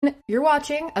You're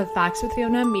watching a Facts with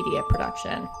Fiona media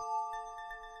production.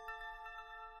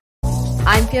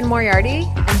 I'm Fiona Moriarty,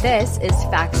 and this is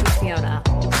Facts with Fiona.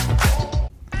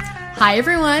 Hi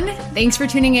everyone, thanks for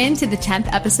tuning in to the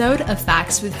 10th episode of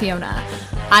Facts with Fiona.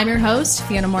 I'm your host,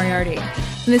 Fiona Moriarty.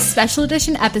 In this special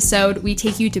edition episode, we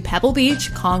take you to Pebble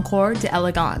Beach Concours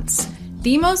d'Elegance,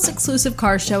 the most exclusive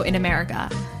car show in America,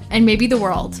 and maybe the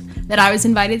world, that I was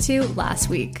invited to last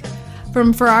week.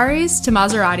 From Ferraris to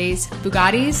Maseratis,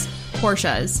 Bugattis,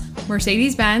 Porsches,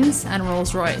 Mercedes-Benz, and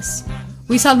Rolls-Royce.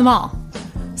 We saw them all.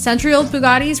 Century-old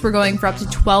Bugattis were going for up to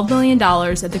 $12 million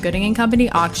at the Gooding & Company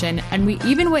auction, and we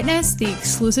even witnessed the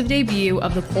exclusive debut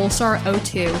of the Polestar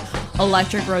 02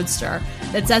 electric roadster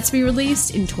that's set to be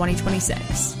released in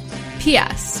 2026.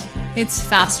 P.S. It's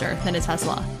faster than a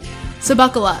Tesla. So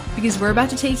buckle up, because we're about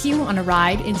to take you on a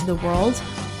ride into the world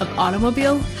of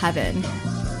automobile heaven.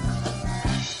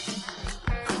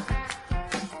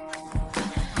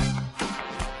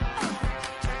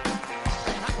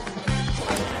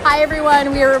 Hi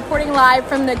everyone, we are reporting live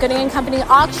from the Gooding & Company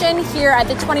auction here at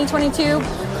the 2022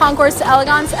 Concours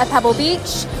d'Elegance at Pebble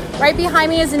Beach. Right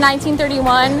behind me is a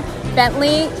 1931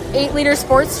 Bentley 8-liter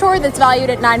sports tour that's valued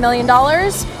at $9 million.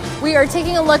 We are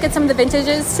taking a look at some of the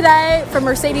vintages today, from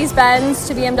Mercedes-Benz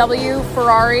to BMW,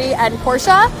 Ferrari, and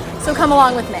Porsche, so come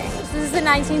along with me. This is the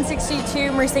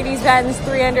 1962 Mercedes-Benz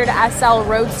 300 SL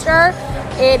Roadster.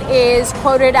 It is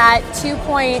quoted at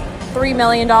 $2.3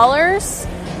 million.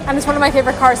 And it's one of my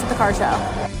favorite cars at the car show.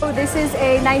 So this is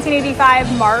a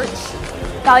 1985 March,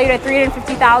 valued at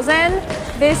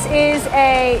 $350,000. This is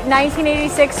a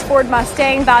 1986 Ford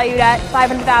Mustang, valued at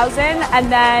 $500,000.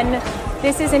 And then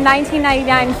this is a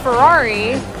 1999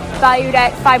 Ferrari, valued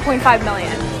at $5.5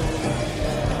 million.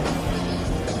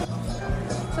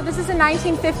 So this is a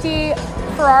 1950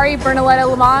 Ferrari Brunelletta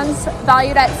Le Mans,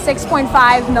 valued at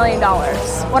 $6.5 million.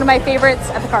 One of my favorites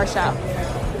at the car show.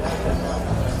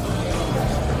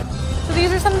 So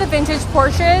these are some of the vintage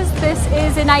Porsches. This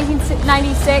is a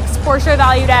 1996 Porsche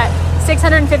valued at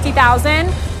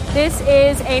 $650,000. This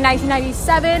is a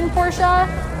 1997 Porsche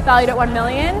valued at $1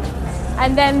 million.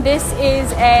 And then this is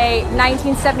a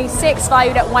 1976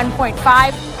 valued at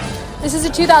 $1.5. This is a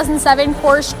 2007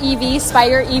 Porsche EV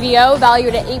Spider EVO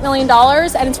valued at $8 million,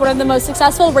 and it's one of the most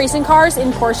successful racing cars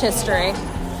in Porsche history.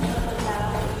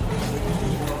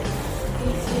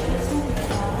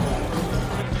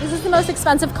 Most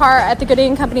expensive car at the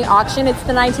Gooding & Company auction. It's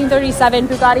the 1937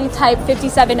 Bugatti Type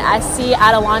 57 SC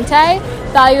Adelante,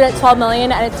 valued at $12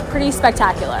 million, and it's pretty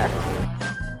spectacular.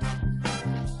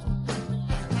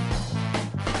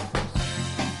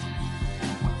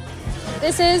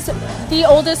 This is the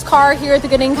oldest car here at the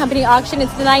Gooding & Company auction.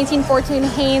 It's the 1914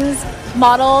 Haynes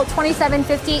Model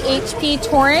 2750 HP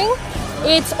Touring.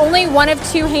 It's only one of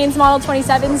two Haynes Model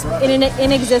 27s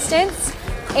in existence,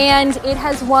 and it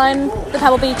has won the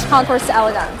Pebble Beach Concours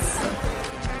d'Elegance.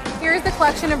 Here's the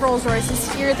collection of Rolls Royces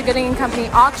here at the Gooding & Company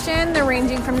auction. They're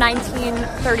ranging from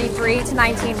 1933 to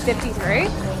 1953.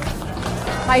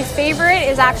 My favorite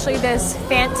is actually this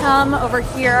Phantom over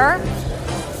here.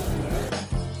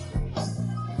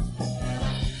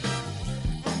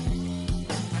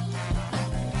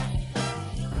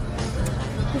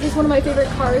 This is one of my favorite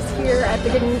cars here at the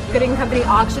Gooding & Company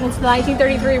auction. It's the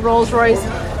 1933 Rolls-Royce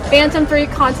Phantom 3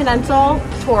 Continental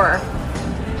Tourer.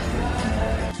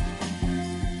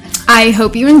 I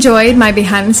hope you enjoyed my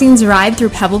behind-the-scenes ride through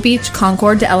Pebble Beach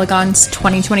Concours d'Elegance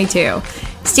 2022.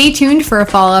 Stay tuned for a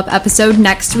follow-up episode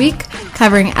next week,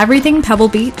 covering everything Pebble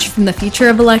Beach, from the future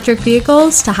of electric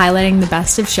vehicles to highlighting the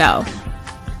best of show.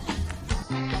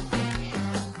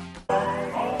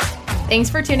 Thanks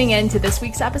for tuning in to this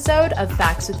week's episode of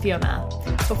Facts with Fiona.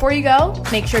 Before you go,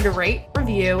 make sure to rate,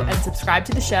 review, and subscribe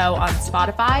to the show on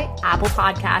Spotify, Apple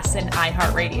Podcasts, and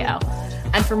iHeartRadio.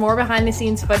 And for more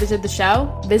behind-the-scenes footage of the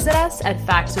show, visit us at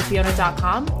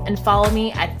factswithfiona.com and follow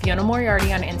me at Fiona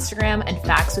Moriarty on Instagram and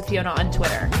Facts with Fiona on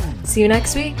Twitter. See you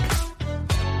next week.